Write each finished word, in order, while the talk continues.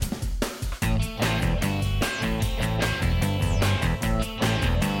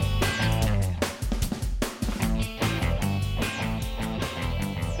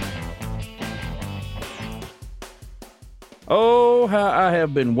Oh, how I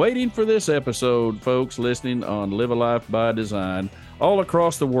have been waiting for this episode, folks listening on Live a Life by Design all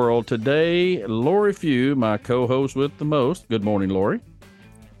across the world. Today, Lori Few, my co-host with the most, good morning, Lori,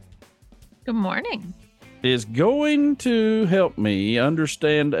 Good morning. is going to help me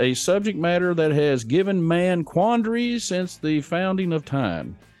understand a subject matter that has given man quandaries since the founding of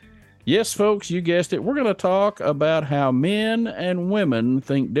time. Yes, folks, you guessed it. We're going to talk about how men and women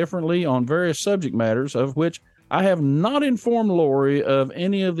think differently on various subject matters, of which I have not informed Lori of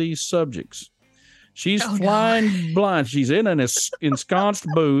any of these subjects. She's flying blind. She's in an ensconced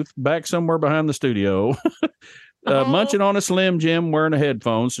booth back somewhere behind the studio, munching on a Slim Jim, wearing a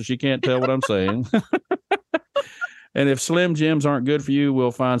headphone, so she can't tell what I'm saying. And if Slim Jims aren't good for you,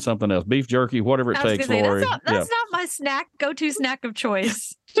 we'll find something else. Beef jerky, whatever it takes, Lori. That's not my go-to snack of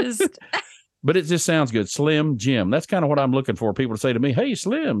choice. But it just sounds good. Slim Jim. That's kind of what I'm looking for. People to say to me, hey,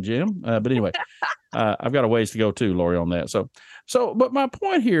 Slim Jim. But anyway, I've got a ways to go too, Lori, on that. But my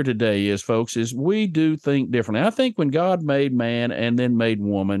point here today is, folks, is we do think differently. I think when God made man and then made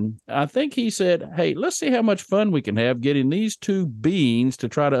woman, I think he said, hey, let's see how much fun we can have getting these two beings to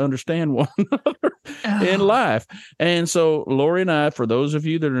try to understand one another in life. And so Lori and I, for those of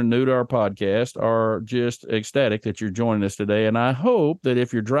you that are new to our podcast, are just ecstatic that you're joining us today. And I hope that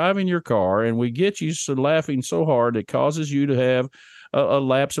if you're driving your car and we get you laughing so hard it causes you to have a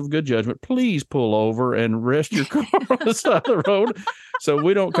lapse of good judgment, please pull over and rest your car on the side of the road so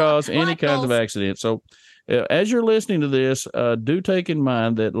we don't cause any kinds of accidents. So as you're listening to this, do take in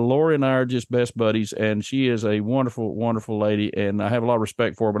mind that Lori and I are just best buddies, and she is a wonderful, wonderful lady, and I have a lot of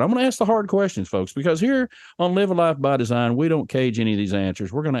respect for her. But I'm going to ask the hard questions, folks, because here on Live a Life by Design, we don't cage any of these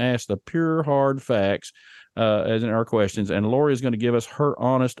answers. We're going to ask the pure, hard facts as in our questions, and Lori is going to give us her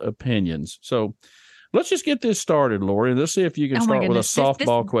honest opinions. So let's just get this started, Lori. Let's see if you can start with a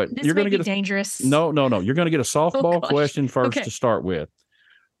softball question. You're going to get dangerous. No. You're going to get a softball question first to start with.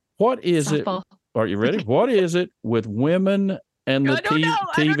 What is it? Are you ready? What is it with women and the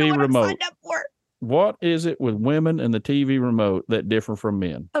TV remote? What is it with women and the TV remote that differ from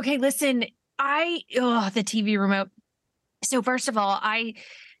men? Okay, listen, the TV remote. So first of all,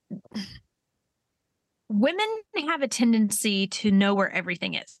 women have a tendency to know where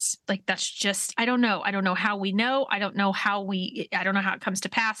everything is. Like, that's just, I don't know. I don't know how we know. I don't know how it comes to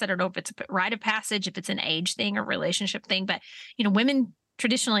pass. I don't know if it's a rite of passage, if it's an age thing or relationship thing, but women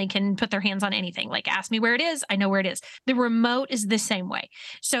traditionally can put their hands on anything. Like, ask me where it is, I know where it is. The remote is the same way.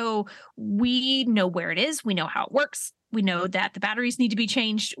 So we know where it is. We know how it works. We know that the batteries need to be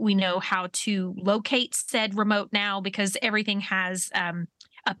changed. We know how to locate said remote now because everything has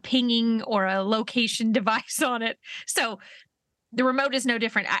a pinging or a location device on it. So the remote is no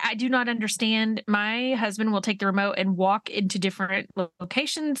different. I do not understand. My husband will take the remote and walk into different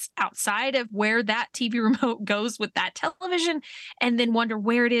locations outside of where that TV remote goes with that television and then wonder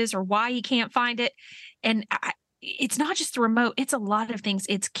where it is or why he can't find it. And it's not just the remote. It's a lot of things.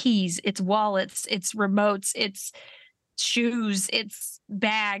 It's keys, it's wallets, it's remotes, it's shoes, it's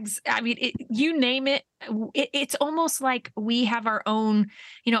bags. I mean, you name it. It's almost like we have our own,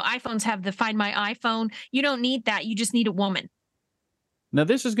 iPhones have the Find My iPhone. You don't need that. You just need a woman. Now,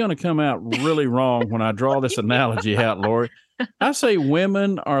 this is going to come out really wrong when I draw this analogy out, Lori. I say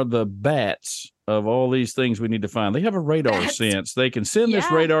women are the bats of all these things we need to find. They have a radar sense. They can send this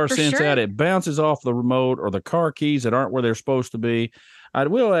radar sense out. It bounces off the remote or the car keys that aren't where they're supposed to be. I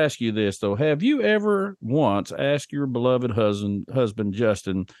will ask you this, though. Have you ever once asked your beloved husband,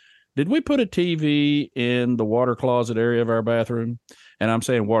 Justin, did we put a TV in the water closet area of our bathroom? And I'm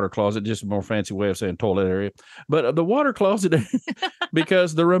saying water closet, just a more fancy way of saying toilet area. But the water closet,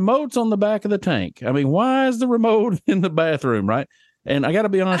 because the remote's on the back of the tank. I mean, why is the remote in the bathroom, right? And I got to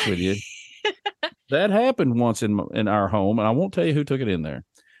be honest with you, that happened once in our home, and I won't tell you who took it in there.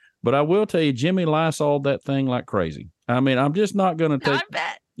 But I will tell you, Jimmy Lysol'd that thing like crazy. I mean, I'm just not going to take...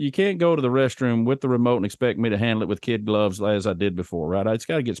 You can't go to the restroom with the remote and expect me to handle it with kid gloves as I did before, right? It's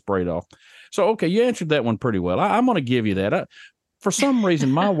got to get sprayed off. So, okay, you answered that one pretty well. I'm going to give you that. For some reason,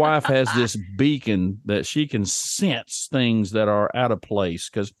 my wife has this beacon that she can sense things that are out of place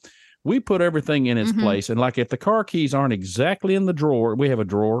because we put everything in its place. And like if the car keys aren't exactly in the drawer, we have a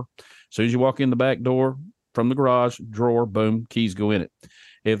drawer. As soon as you walk in the back door from the garage, drawer, boom, keys go in it.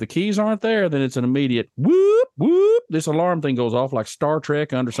 If the keys aren't there, then it's an immediate whoop, whoop. This alarm thing goes off like Star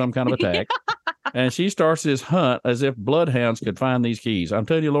Trek under some kind of attack. And she starts this hunt as if bloodhounds could find these keys. I'm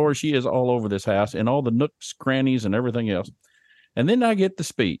telling you, Laura, she is all over this house in all the nooks, crannies, and everything else. And then I get the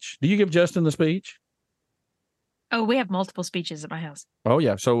speech. Do you give Justin the speech? Oh, we have multiple speeches at my house. Oh,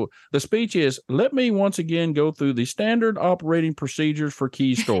 yeah. So the speech is, let me once again go through the standard operating procedures for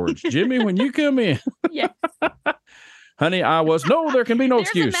key storage. Jimmy, when you come in. Yes. Honey, no, there can be no There's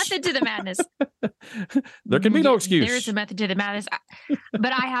excuse. a method to the madness. There can be no excuse. There is a method to the madness.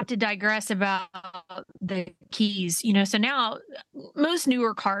 But I have to digress about the keys. So now most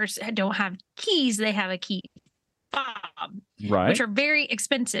newer cars don't have keys. They have a key fob, Right. which are very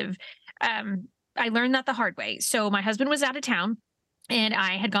expensive. I learned that the hard way. So my husband was out of town. And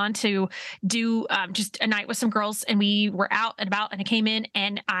I had gone to do just a night with some girls, and we were out and about, and I came in,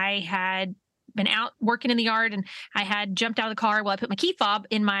 and I had been out working in the yard, and I had jumped out of the car while I put my key fob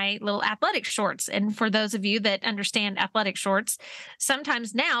in my little athletic shorts. And for those of you that understand athletic shorts,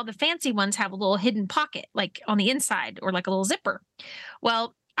 sometimes now the fancy ones have a little hidden pocket, like on the inside, or like a little zipper.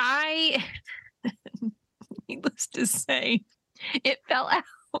 Well, needless to say, it fell out.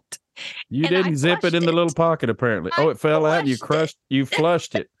 You didn't zip it in the little pocket, apparently. It fell out and you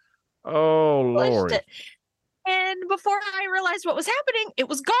flushed it. Oh, Lord. And before I realized what was happening, it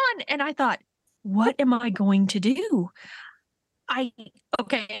was gone. And I thought, what am I going to do?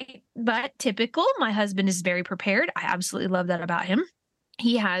 But typical, my husband is very prepared. I absolutely love that about him.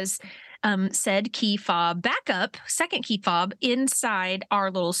 He has said key fob backup, second key fob inside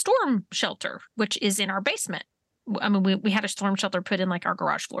our little storm shelter, which is in our basement. I mean, we had a storm shelter put in like our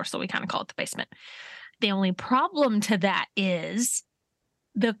garage floor, so we kind of call it the basement. The only problem to that is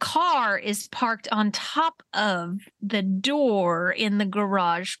the car is parked on top of the door in the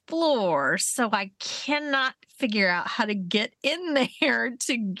garage floor. So I cannot figure out how to get in there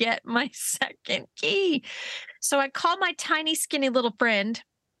to get my second key. So I call my tiny, skinny little friend,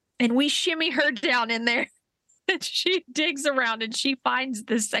 and we shimmy her down in there. And she digs around and she finds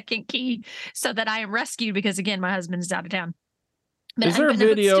the second key so that I am rescued because, again, my husband is out of town. But is there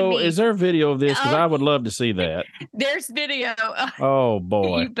video? Is there video of this? Because I would love to see that. There's video. Oh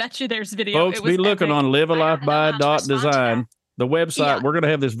boy! You betcha there's video. Folks, be looking on livealifeby.design, the website. Yeah. We're going to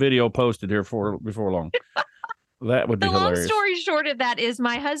have this video posted here before long. That would be hilarious. The long story short of that is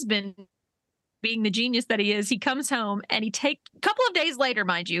my husband, being the genius that he is, he comes home and a couple of days later,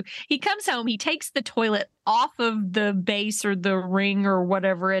 mind you, he comes home, he takes the toilet off of the base or the ring or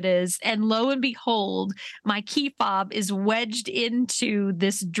whatever it is. And lo and behold, my key fob is wedged into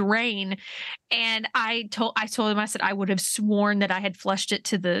this drain. And I told him, I said, I would have sworn that I had flushed it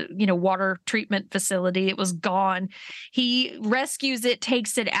to the, water treatment facility. It was gone. He rescues it,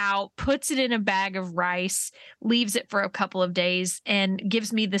 takes it out, puts it in a bag of rice, leaves it for a couple of days, and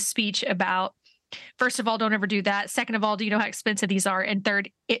gives me the speech about, first of all, don't ever do that. Second of all, do you know how expensive these are? And third,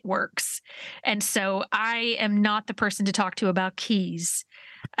 it works. And so I am not the person to talk to about keys.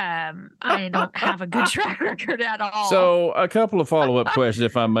 I don't have a good track record at all. So a couple of follow-up questions,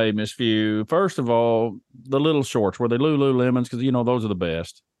 if I may, Miss Few. First of all, the little shorts, were they Lululemons? Because, those are the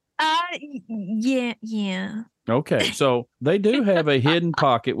best. Yeah. Okay. So they do have a hidden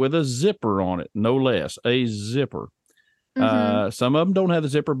pocket with a zipper on it, no less, a zipper. Mm-hmm. Some of them don't have the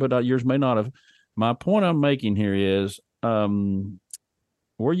zipper, but yours may not have. My point I'm making here is,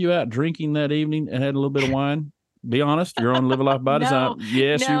 were you out drinking that evening and had a little bit of wine? Be honest. You're on Live a Life by Design.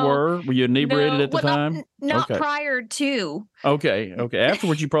 Yes, you were. Were you inebriated at the time? Not prior to. Okay.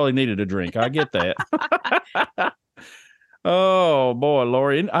 Afterwards, you probably needed a drink. I get that. Oh, boy,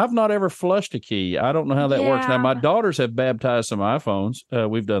 Lori. I've not ever flushed a key. I don't know how that works. Now, my daughters have baptized some iPhones.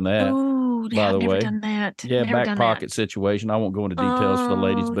 We've done that. Ooh, by the way. Done that. Yeah, back pocket situation. I won't go into details for the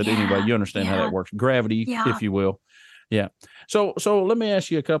ladies, but anyway, you understand how that works. Gravity, if you will. Yeah. So let me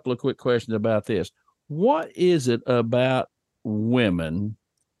ask you a couple of quick questions about this. What is it about women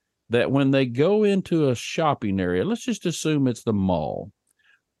that when they go into a shopping area, let's just assume it's the mall,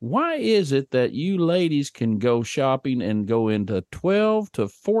 why is it that you ladies can go shopping and go into 12 to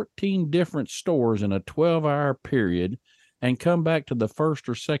 14 different stores in a 12-hour period and come back to the first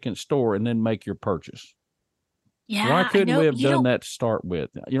or second store and then make your purchase? Yeah. Why couldn't we have done that to start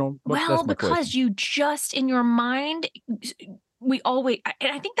with? Well, because you just, in your mind, we always,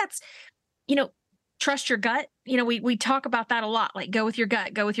 and I think that's, trust your gut. We talk about that a lot, like go with your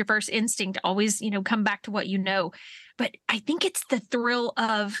gut, go with your first instinct, always, come back to what you know. But I think it's the thrill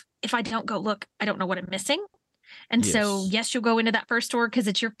of, if I don't go look, I don't know what I'm missing. And so, yes, you'll go into that first store because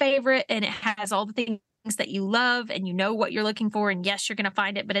it's your favorite and it has all the things that you love and you know what you're looking for. And yes, you're going to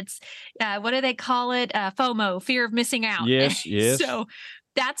find it, but it's, what do they call it? FOMO, fear of missing out. Yes. So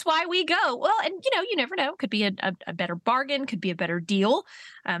that's why we go. Well, and you never know. Could be a better bargain, could be a better deal.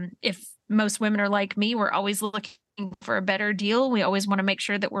 If most women are like me, we're always looking for a better deal. We always want to make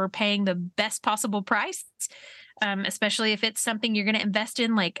sure that we're paying the best possible price, especially if it's something you're going to invest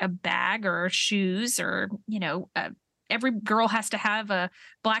in, like a bag or shoes or, every girl has to have a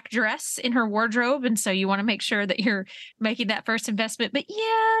black dress in her wardrobe. And so you want to make sure that you're making that first investment. But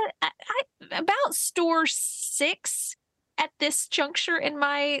yeah, about store 6, at this juncture in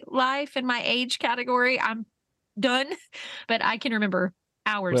my life, in my age category. I'm done. But I can remember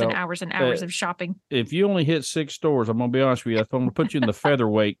hours and Well, hours and hours of shopping. if you only hit 6 stores, I'm going to be honest with you. I'm going to put you in the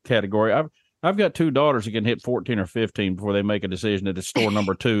featherweight category. I've got 2 daughters that can hit 14 or 15 before they make a decision that it's store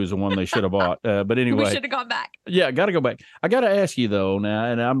number 2 is the one they should have bought. But anyway, We should have gone back. yeah, got to go back. I got to ask you though now,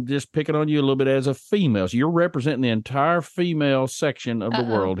 and I'm just picking on you a little bit as a female. So you're representing the entire female section of the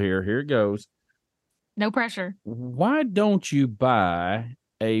world here. Here it goes. No pressure. Why don't you buy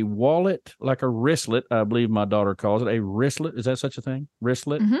a wallet, like a wristlet? I believe my daughter calls it a wristlet. Is that such a thing?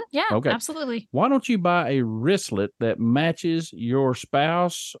 Wristlet? Mm-hmm. Yeah, Okay. absolutely. Why don't you buy a wristlet that matches your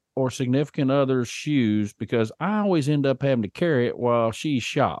spouse or significant other's shoes? Because I always end up having to carry it while she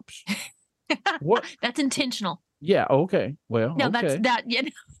shops. What? That's intentional. Yeah. Okay. Well, No, okay. that's that. Yeah.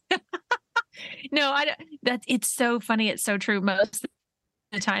 No, I don't. It's so funny. It's so true. Most of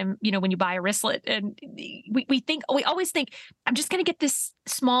the time, when you buy a wristlet, and we always think, I'm just going to get this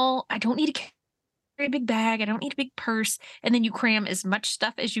small. I don't need to carry a big bag. I don't need a big purse. And then you cram as much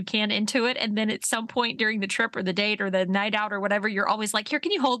stuff as you can into it. And then at some point during the trip or the date or the night out or whatever, you're always like, here,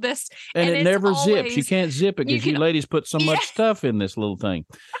 can you hold this? And it never zips. You always- can't zip it because you ladies put so much Yeah. stuff in this little thing.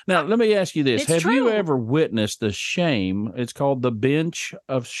 Now, let me ask you this. It's Have you true. ever witnessed the shame? It's called the bench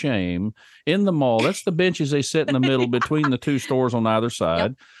of shame in the mall. That's the benches they set in the middle between the 2 stores on either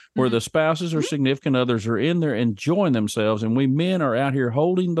side, where the spouses or significant others are in there enjoying themselves. And we men are out here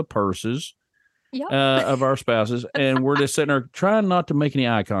holding the purses Yep. of our spouses, and we're just sitting there trying not to make any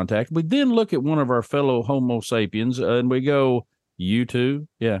eye contact. We then look at one of our fellow Homo sapiens and we go, "You too?"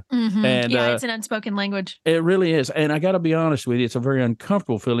 Yeah. Mhm. And Yeah, it's an unspoken language. it really is. And I got to be honest with you, it's a very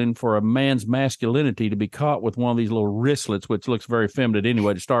uncomfortable feeling for a man's masculinity to be caught with one of these little wristlets, which looks very feminine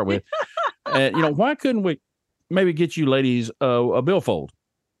anyway to start with. And, why couldn't we maybe get you ladies a billfold,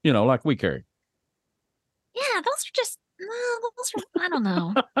 like we carry? Yeah, those are just, I don't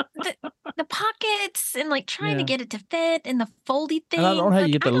know. The pockets and like trying to Yeah. get it to fit and the foldy thing. And I don't know how you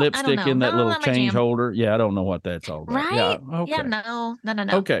like, get the I don't lipstick know. in that No, little not my change jam. holder. Yeah, I don't know what that's all about. Right? Yeah, okay. Yeah, no.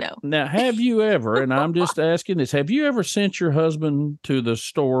 Okay. No. Now, have you ever, and I'm just asking this, have you ever sent your husband to the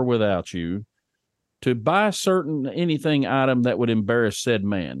store without you to buy anything item that would embarrass said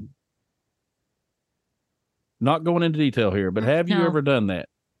man? Not going into detail here, but have you No. ever done that?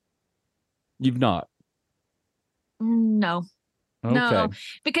 You've not. No. Okay. No.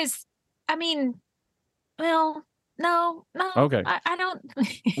 Because, I mean, well, no. Okay. I don't.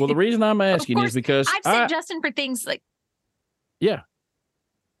 Well, the reason I'm asking course, is because I've sent Justin for things like, yeah.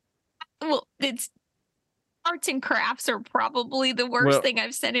 well, it's arts and crafts are probably the worst Well- thing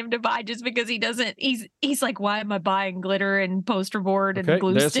I've sent him to buy, just because he's like, why am I buying glitter and poster board and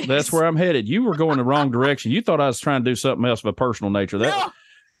glue sticks? That's where I'm headed. You were going the wrong direction. You thought I was trying to do something else of a personal nature. No.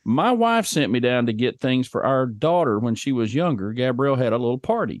 My wife sent me down to get things for our daughter when she was younger. Gabrielle had a little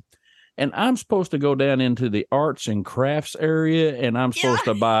party. And I'm supposed to go down into the arts and crafts area, and I'm supposed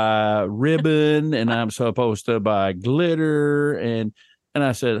to buy ribbon, and I'm supposed to buy glitter. And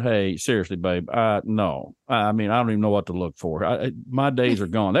I said, hey, seriously, babe, no. I mean, I don't even know what to look for. My days are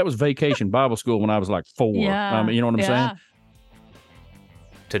gone. That was vacation Bible school when I was like 4. Yeah. I mean, you know what I'm saying?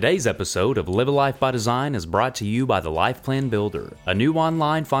 Today's episode of Live a Life by Design is brought to you by the Life Plan Builder, a new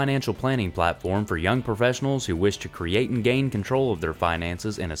online financial planning platform for young professionals who wish to create and gain control of their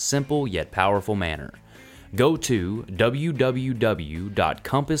finances in a simple yet powerful manner. Go to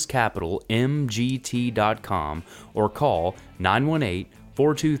www.compasscapitalmgt.com or call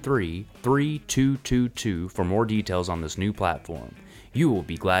 918-423-3222 for more details on this new platform. You will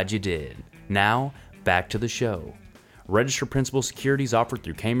be glad you did. Now, back to the show. Registered Principal Securities offered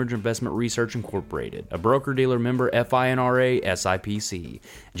through Cambridge Investment Research Incorporated, a broker-dealer member FINRA SIPC.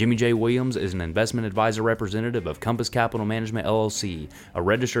 Jimmy J. Williams is an investment advisor representative of Compass Capital Management LLC, a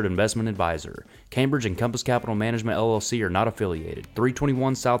registered investment advisor. Cambridge and Compass Capital Management LLC are not affiliated.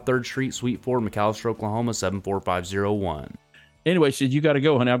 321 South 3rd Street, Suite 4, McAllister, Oklahoma 74501. Anyway, she said, you got to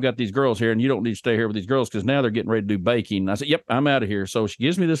go, honey. I've got these girls here, and you don't need to stay here with these girls because now they're getting ready to do baking. And I said, yep, I'm out of here. So she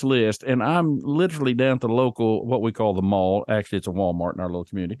gives me this list, and I'm literally down to the local, what we call the mall. Actually, it's a Walmart in our little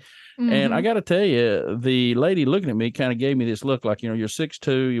community. And I got to tell you, the lady looking at me kind of gave me this look like, you're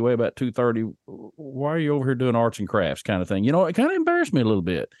 6'2", you weigh about 230. Why are you over here doing arts and crafts kind of thing? It kind of embarrassed me a little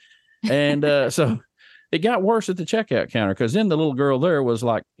bit. And so it got worse at the checkout counter because then the little girl there was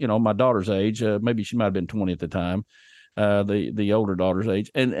like, my daughter's age. Maybe she might have been 20 at the time. The older daughter's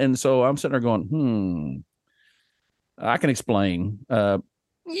age. And so I'm sitting there going, I can explain. The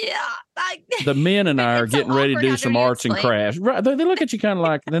men and I are It's so getting ready to awkward do after some you arts and explain. crafts. Right. They look at you kind of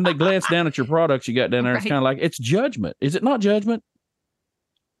like, then they glance down at your products you got down there. It's Right. kind of like, it's judgment. Is it not judgment?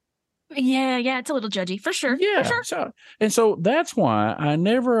 Yeah, it's a little judgy for sure. Yeah. For sure. So that's why I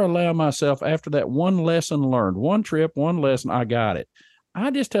never allow myself, after that one lesson learned, one trip, one lesson, I got it. I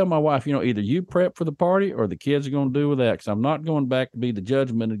just tell my wife, either you prep for the party or the kids are going to do with that, because I'm not going back to be the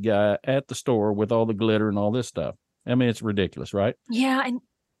judgmented guy at the store with all the glitter and all this stuff. I mean, it's ridiculous, right? Yeah, and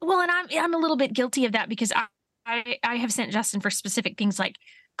I'm a little bit guilty of that because I have sent Justin for specific things like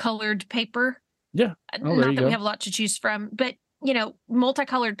colored paper. Yeah. Oh, Not that we have a lot to choose from, but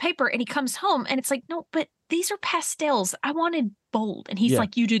multicolored paper, and he comes home and it's like, no, but these are pastels. I wanted bold. And he's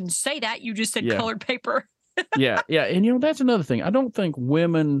like, you didn't say that. You just said colored paper. Yeah. And that's another thing. I don't think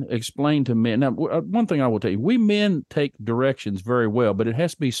women explain to men. Now, one thing I will tell you, we men take directions very well, but it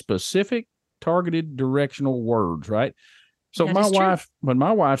has to be specific, targeted, directional words, right? So when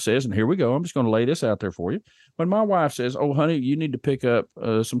my wife says, and here we go, I'm just going to lay this out there for you. When my wife says, oh, honey, you need to pick up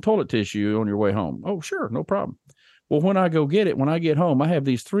some toilet tissue on your way home. Oh, sure. No problem. Well, when I go get it, when I get home, I have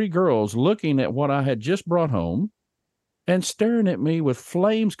these 3 girls looking at what I had just brought home and staring at me with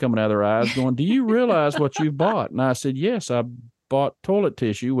flames coming out of their eyes going, do you realize what you bought? And I said, yes, I bought toilet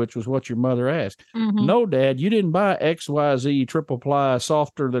tissue, which was what your mother asked. Mm-hmm. No, Dad, you didn't buy XYZ triple ply,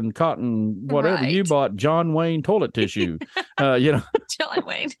 softer than cotton, whatever. Right. You bought John Wayne toilet tissue. John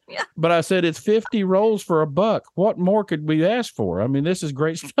Wayne. Yeah. But I said, it's 50 rolls for $1. What more could we ask for? I mean, this is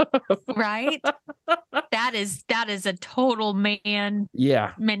great stuff. Right. That is a total man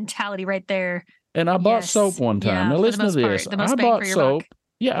mentality right there. And I bought soap one time. Now listen to this. I bought soap.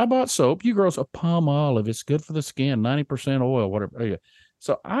 Yeah, I bought soap. You girls, a Palmolive. It's good for the skin, 90% oil, whatever.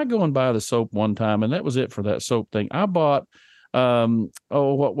 So I go and buy the soap one time, and that was it for that soap thing. I bought,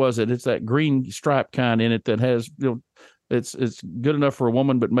 what was it? It's that green stripe kind in it that has, it's good enough for a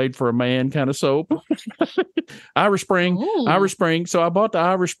woman, but made for a man kind of soap. Irish Spring. So I bought the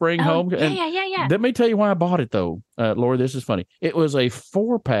Irish Spring home. Yeah. Let me tell you why I bought it, though. Lori, this is funny. It was a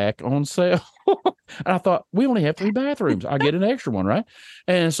 4-pack on sale. And I thought, we only have 3 bathrooms. I get an extra one, right?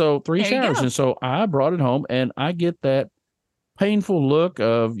 And so 3 showers. And so I brought it home, and I get that painful look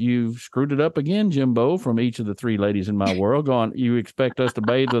of, you've screwed it up again, Jimbo, from each of the 3 ladies in my world, going, you expect us to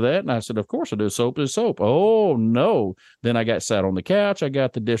bathe with that? And I said, of course I do. Soap is soap. Oh, no. Then I got sat on the couch. I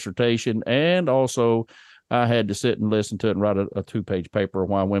got the dissertation, and also I had to sit and listen to it and write a 2-page paper on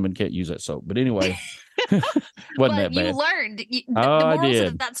why women can't use that soap. But anyway, wasn't that bad. You learned. The moral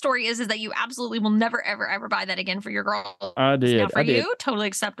of that story is that you absolutely will never, ever, ever buy that again for your girl. I did. Now, for you, totally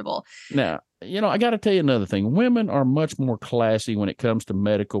acceptable. Now, I got to tell you another thing. Women are much more classy when it comes to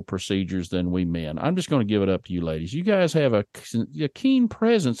medical procedures than we men. I'm just going to give it up to you ladies. You guys have a keen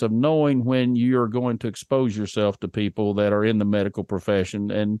presence of knowing when you're going to expose yourself to people that are in the medical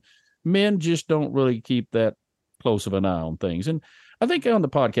profession, and men just don't really keep that close of an eye on things. And I think on the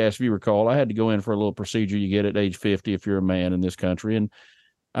podcast, if you recall, I had to go in for a little procedure you get at age 50 if you're a man in this country. And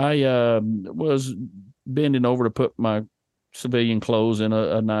I was bending over to put my civilian clothes in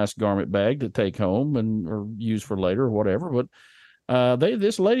a nice garment bag to take home or use for later or whatever. But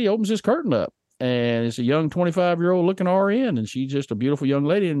this lady opens this curtain up, and it's a young 25-year-old looking RN, and she's just a beautiful young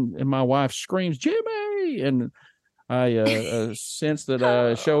lady. And my wife screams, Jimmy! And I sensed that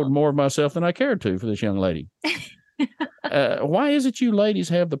I showed more of myself than I cared to for this young lady. Why is it you ladies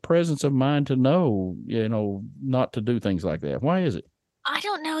have the presence of mind to know, not to do things like that? Why is it? I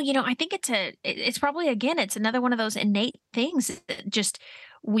don't know. I think it's probably, again, it's another one of those innate things. Just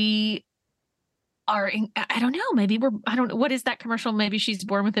we are, I don't know, maybe I don't know. What is that commercial? Maybe she's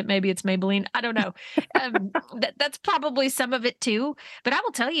born with it. Maybe it's Maybelline. I don't know. That's probably some of it too. But I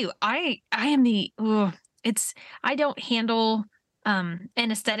will tell you, I am I don't handle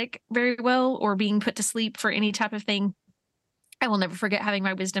anesthetic very well, or being put to sleep for any type of thing. I will never forget having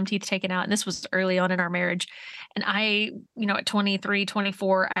my wisdom teeth taken out. And this was early on in our marriage. And I, at 23,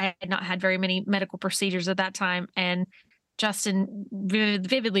 24, I had not had very many medical procedures at that time. And Justin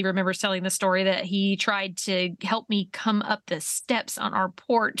vividly remembers telling the story that he tried to help me come up the steps on our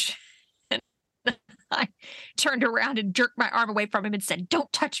porch. I turned around and jerked my arm away from him and said,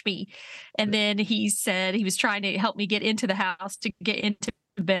 "Don't touch me." And then he said he was trying to help me get into the house, to get into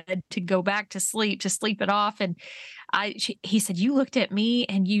bed, to go back to sleep it off. And he said, "You looked at me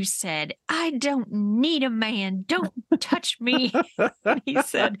and you said, 'I don't need a man. Don't touch me.'" He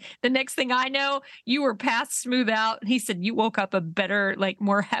said, "The next thing I know, you were past smooth out." He said, "You woke up a better,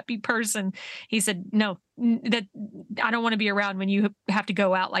 more happy person." He said, "No, that I don't want to be around when you have to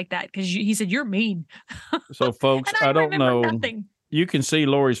go out like that." Because he said, "You're mean." So folks, I don't know. Nothing. You can see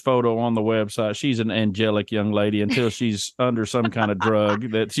Lori's photo on the website. She's an angelic young lady until she's under some kind of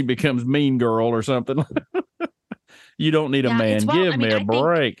drug that she becomes mean girl or something. You don't need a man. Give me a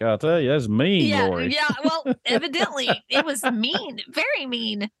break. I'll tell you, that's mean, Lori. Yeah. Well, evidently it was mean, very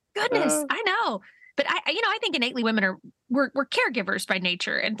mean. Goodness, I know. But I think innately women we're caregivers by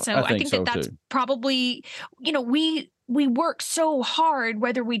nature. And so I think so that's too. probably, we work so hard,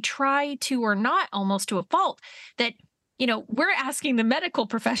 whether we try to or not, almost to a fault, that, we're asking the medical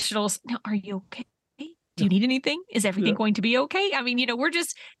professionals, now, are you okay? Do you need anything? Is everything going to be okay? I mean, we're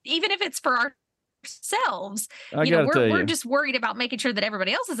just, even if it's for ourselves, we're just worried about making sure that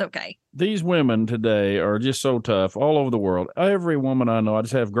everybody else is okay. These women today are just so tough all over the world. Every woman I know, I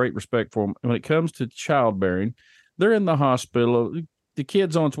just have great respect for them. When it comes to childbearing, they're in the hospital. The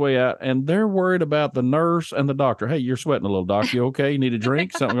kid's on its way out, and they're worried about the nurse and the doctor. Hey, you're sweating a little, doc. You okay? You need a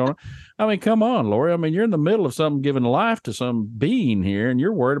drink? Something going on? I mean, come on, Lori. I mean, you're in the middle of something, giving life to some being here, and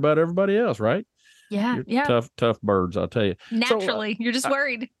you're worried about everybody else, right? Yeah. Tough birds, I'll tell you. Naturally, you're just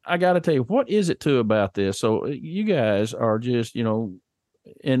worried. I got to tell you, what is it too about this? So you guys are just,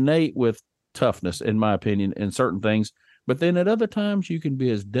 innate with toughness, in my opinion, in certain things. But then at other times, you can be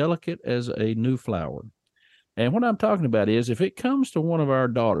as delicate as a new flower. And what I'm talking about is, if it comes to one of our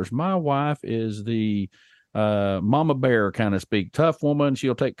daughters, my wife is the mama bear, kind of speak, tough woman.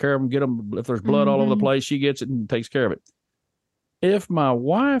 She'll take care of them, get them. If there's blood all over the place, she gets it and takes care of it. If my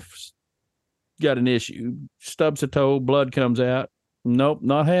wife's got an issue, stubs a toe, blood comes out, nope,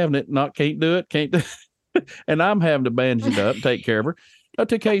 not having it, can't do it. And I'm having to bandage it up, take care of her.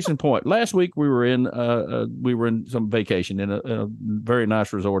 To case in point, last week we were in some vacation in a very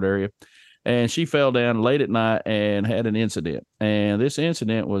nice resort area, and she fell down late at night and had an incident. And this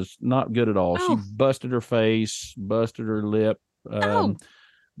incident was not good at all. She busted her face, busted her lip,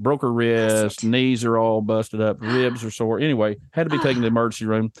 broke her wrist, knees are all busted up, ribs are sore. Anyway, had to be taken to the emergency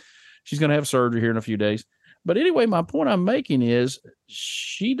room. She's going to have surgery here in a few days. But anyway, my point I'm making is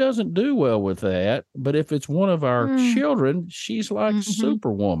she doesn't do well with that. But if it's one of our children, she's like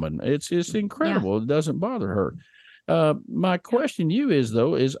Superwoman. It's incredible. Yeah. It doesn't bother her. My question to you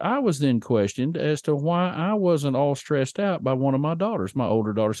is I was then questioned as to why I wasn't all stressed out by one of my daughters. My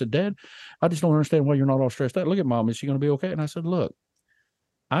older daughter said, Dad, I just don't understand why you're not all stressed out. Look at Mom. Is she going to be okay? And I said, look,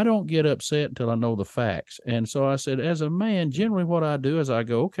 I don't get upset until I know the facts. And so I said, as a man, generally what I do is I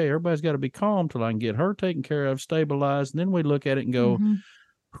go, okay, everybody's got to be calm till I can get her taken care of, stabilized. And then we look at it and go,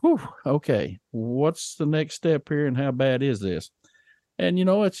 whew, okay, what's the next step here and how bad is this? And,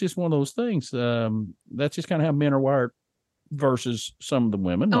 it's just one of those things. That's just kind of how men are wired versus some of the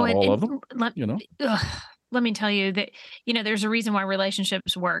women, not all of them, Let me tell you that, there's a reason why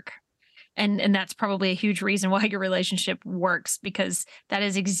relationships work. And that's probably a huge reason why your relationship works, because that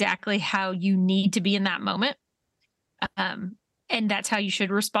is exactly how you need to be in that moment. And that's how you should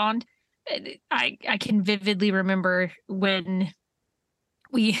respond. I can vividly remember when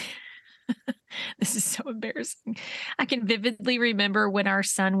this is so embarrassing. I can vividly remember when our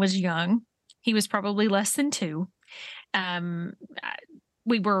son was young. He was probably less than 2.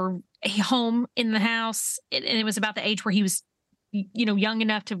 We were home in the house, and it was about the age where he was young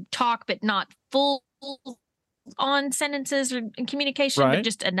enough to talk, but not full on sentences or communication, but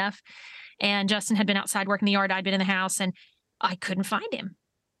just enough. And Justin had been outside working the yard. I'd been in the house, and I couldn't find him.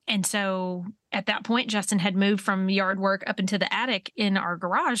 And so at that point, Justin had moved from yard work up into the attic in our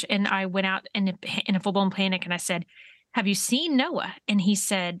garage. And I went out in a full-blown panic, and I said, have you seen Noah? And he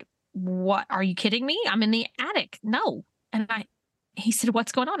said, what? Are you kidding me? I'm in the attic. No. And he said,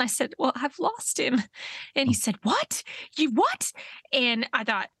 what's going on? I said, well, I've lost him. And he said, what? You what? And I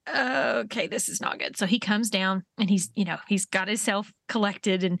thought, okay, this is not good. So he comes down, and he's got himself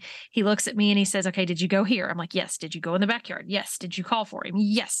collected, and he looks at me and he says, okay, did you go here? I'm like, yes. Did you go in the backyard? Yes. Did you call for him?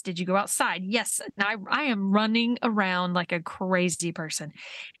 Yes. Did you go outside? Yes. And I am running around like a crazy person,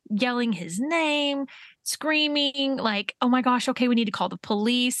 yelling his name, screaming like, oh my gosh, okay, we need to call the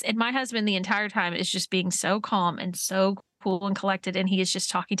police. And my husband the entire time is just being so calm and so cool and collected, and he is just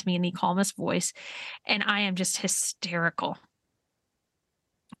talking to me in the calmest voice, and I am just hysterical.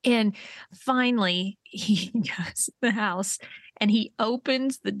 And finally he goes to the house, and he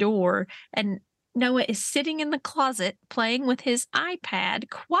opens the door, and Noah is sitting in the closet playing with his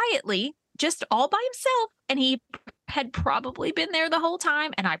iPad quietly, just all by himself. And he had probably been there the whole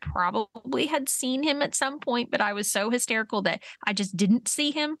time, and I probably had seen him at some point, but I was so hysterical that I just didn't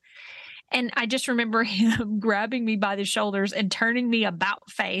see him. And I just remember him grabbing me by the shoulders and turning me about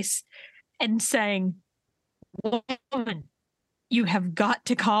face and saying, woman, you have got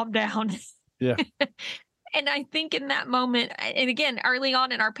to calm down. Yeah. And I think in that moment, and again, early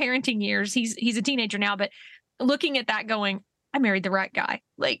on in our parenting years, he's a teenager now, but looking at that going, I married the right guy.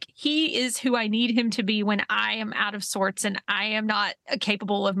 Like, he is who I need him to be when I am out of sorts and I am not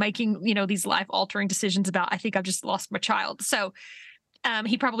capable of making, these life altering decisions about, I think I've just lost my child. So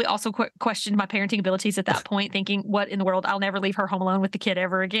he probably also questioned my parenting abilities at that point, thinking, what in the world? I'll never leave her home alone with the kid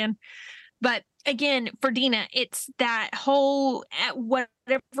ever again. But again, for Dina, it's that whole, at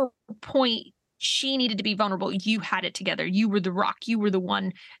whatever point she needed to be vulnerable, you had it together. You were the rock. You were the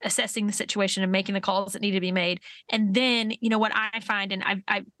one assessing the situation and making the calls that needed to be made. And then, what I find, and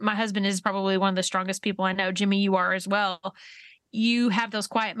my husband is probably one of the strongest people I know. Jimmy, you are as well. You have those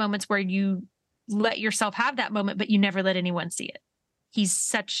quiet moments where you let yourself have that moment, but you never let anyone see it. He's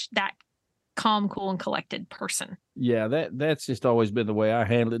such that calm, cool, and collected person. Yeah, that's just always been the way I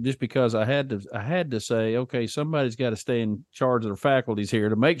handle it, just because I had to say, okay, somebody's got to stay in charge of their faculties here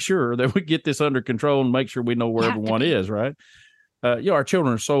to make sure that we get this under control and make sure we know where everyone is, right? Our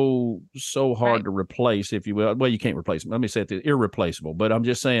children are so hard to replace, if you will. Well, you can't replace them. Let me say it, irreplaceable. But I'm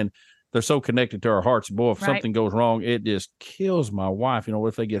just saying they're so connected to our hearts. Boy, if something goes wrong, it just kills my wife.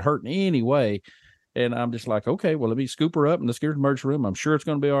 If they get hurt in any way. And I'm just like, okay, well, let me scoop her up in the security emergency room. I'm sure it's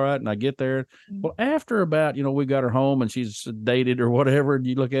going to be all right. And I get there. Well, after about, we got her home and she's sedated or whatever, and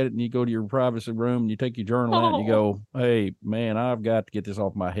you look at it and you go to your privacy room and you take your journal out and you go, hey, man, I've got to get this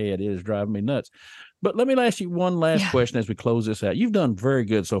off my head. It is driving me nuts. But let me ask you one last question as we close this out. You've done very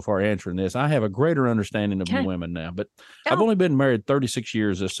good so far answering this. I have a greater understanding of you women now, but I've only been married 36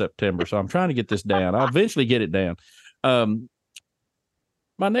 years this September, so I'm trying to get this down. I'll eventually get it down.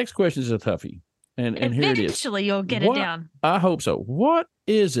 My next question is a toughie. And here it is. Eventually you'll get it down. I hope so. What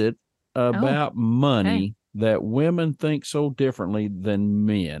is it about money that women think so differently than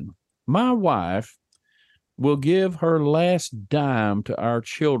men? My wife will give her last dime to our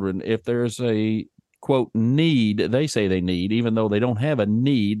children if there's a, quote, need. They say they need, even though they don't have a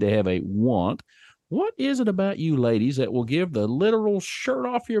need, they have a want. What is it about you ladies that will give the literal shirt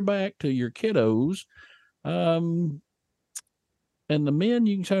off your back to your kiddos? And the men,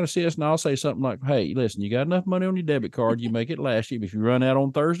 you can kind of see us, and I'll say something like, hey, listen, you got enough money on your debit card, you make it last you. If you run out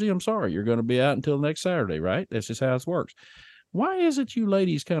on Thursday, I'm sorry, you're going to be out until next Saturday, right? That's just how it works. Why is it you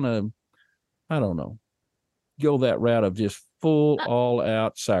ladies kind of, I don't know, go that route of just full,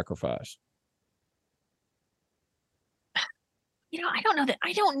 all-out sacrifice?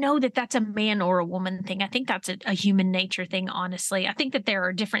 I don't know that that's a man or a woman thing. I think that's a human nature thing, honestly. I think that there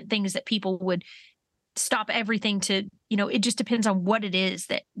are different things that people would stop everything to, it just depends on what it is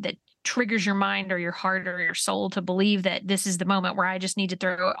that triggers your mind or your heart or your soul to believe that this is the moment where I just need to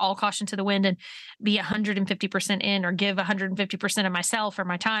throw all caution to the wind and be 150% in, or give 150% of myself or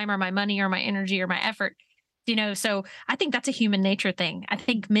my time or my money or my energy or my effort. So I think that's a human nature thing. I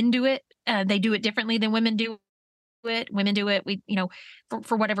think men do it. They do it differently than women do it. Women do it. We,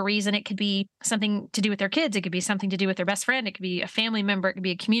 for whatever reason, it could be something to do with their kids. It could be something to do with their best friend. It could be a family member. It could be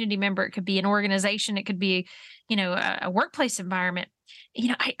a community member. It could be an organization. It could be, a workplace environment.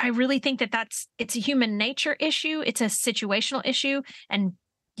 I really think that it's a human nature issue. It's a situational issue. And,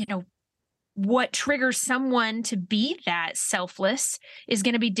 what triggers someone to be that selfless is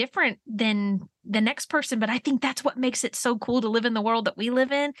going to be different than the next person. But I think that's what makes it so cool to live in the world that we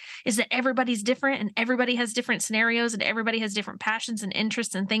live in, is that everybody's different and everybody has different scenarios and everybody has different passions and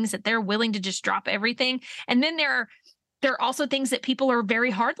interests and things that they're willing to just drop everything. And then there are also things that people are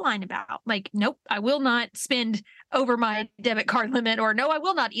very hardline about. Like, nope, I will not spend over my debit card limit, or no, I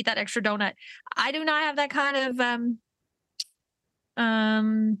will not eat that extra donut. I do not have that kind of,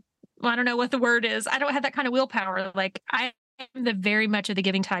 well, I don't know what the word is. I don't have that kind of willpower. Like, I am very much of the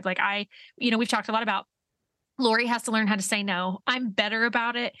giving type. Like, we've talked a lot about Lori has to learn how to say no. I'm better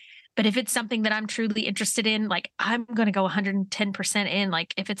about it. But if it's something that I'm truly interested in, like, I'm going to go 110% in.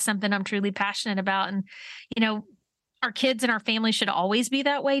 Like, if it's something I'm truly passionate about, and, our kids and our family should always be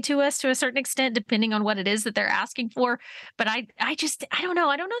that way to us to a certain extent, depending on what it is that they're asking for. But I don't know.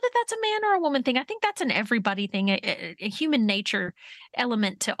 I don't know that that's a man or a woman thing. I think that's an everybody thing, a human nature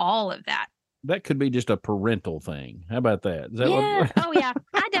element to all of that. That could be just a parental thing. How about that? Is that Oh, yeah.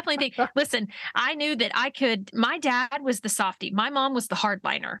 I definitely think, listen, I knew that my dad was the softie. My mom was the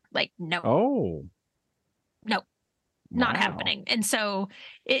hardliner. Like, no. Oh. No, not happening. And so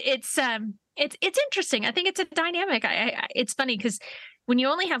it's interesting. I think it's a dynamic. It's funny because when you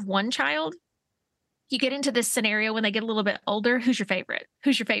only have one child, you get into this scenario when they get a little bit older. Who's your favorite?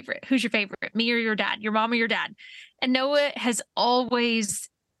 Who's your favorite? Who's your favorite? Me or your dad? Your mom or your dad? And Noah has always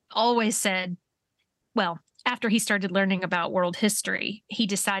said, well, after he started learning about world history, he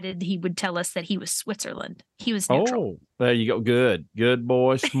decided he would tell us that he was Switzerland. He was neutral. Oh, there you go. Good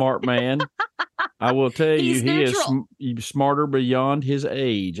boy. Smart man. I will tell you, he is smarter beyond his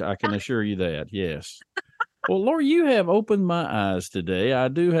age. I can assure you that. Yes. Well, Lori, you have opened my eyes today. I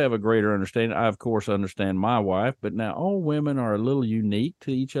do have a greater understanding. I, of course, understand my wife, but now all women are a little unique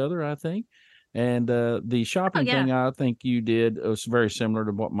to each other, I think. And the shopping thing, I think you did was very similar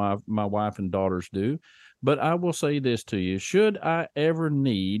to what my wife and daughters do. But I will say this to you. Should I ever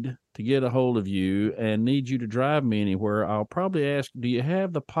need to get a hold of you and need you to drive me anywhere, I'll probably ask, do you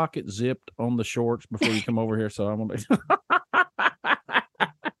have the pocket zipped on the shorts before you come over here? So I'm going to...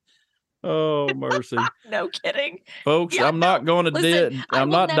 Oh, mercy. No kidding. Folks, I'm not going to I'm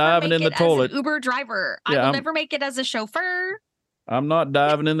not diving in the toilet. As an Uber driver. I will never make it as a chauffeur. I'm not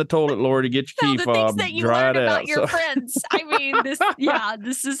diving in the toilet, Lori, to get your key fob that you dried learn about out. your friends. I mean, this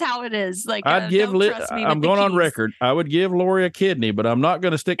is how it is. Like, I'm going on record. I would give Lori a kidney, but I'm not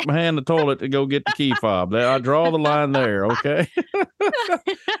going to stick my hand in the toilet to go get the key fob. I draw the line there, okay?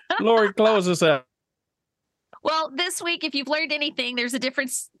 Lori, close us out. Well, this week, if you've learned anything, there's a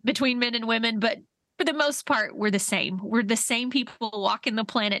difference between men and women, but for the most part, we're the same. We're the same people walking the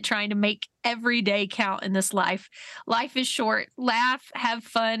planet trying to make every day count in this life. Life is short. Laugh, have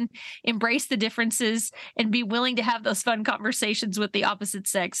fun, embrace the differences, and be willing to have those fun conversations with the opposite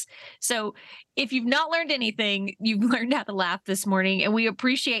sex. So if you've not learned anything, you've learned how to laugh this morning, and we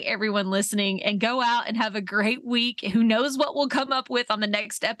appreciate everyone listening. And go out and have a great week. Who knows what we'll come up with on the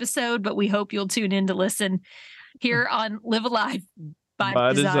next episode, but we hope you'll tune in to listen here on Live Alive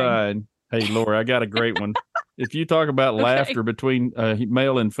by Design. Hey, Lori, I got a great one. If you talk about laughter between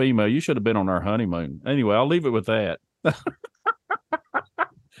male and female, you should have been on our honeymoon. Anyway, I'll leave it with that.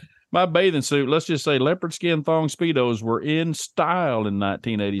 My bathing suit, let's just say leopard skin thong Speedos were in style in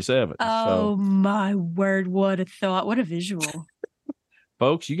 1987. Oh, my word. What a thought. What a visual.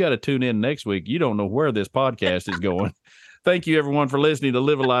 Folks, you got to tune in next week. You don't know where this podcast is going. Thank you, everyone, for listening to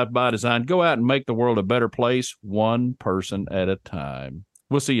Live a Life by Design. Go out and make the world a better place, one person at a time.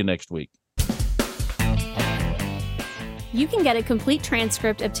 We'll see you next week. You can get a complete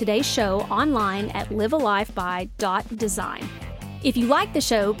transcript of today's show online at livealifeby.design. If you like the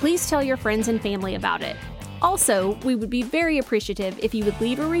show, please tell your friends and family about it. Also, we would be very appreciative if you would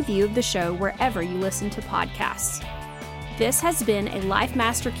leave a review of the show wherever you listen to podcasts. This has been a Life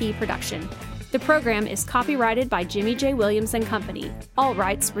Master Key production. The program is copyrighted by Jimmy J. Williams and Company. All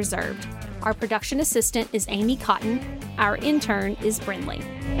rights reserved. Our production assistant is Amy Cotton. Our intern is Brinley.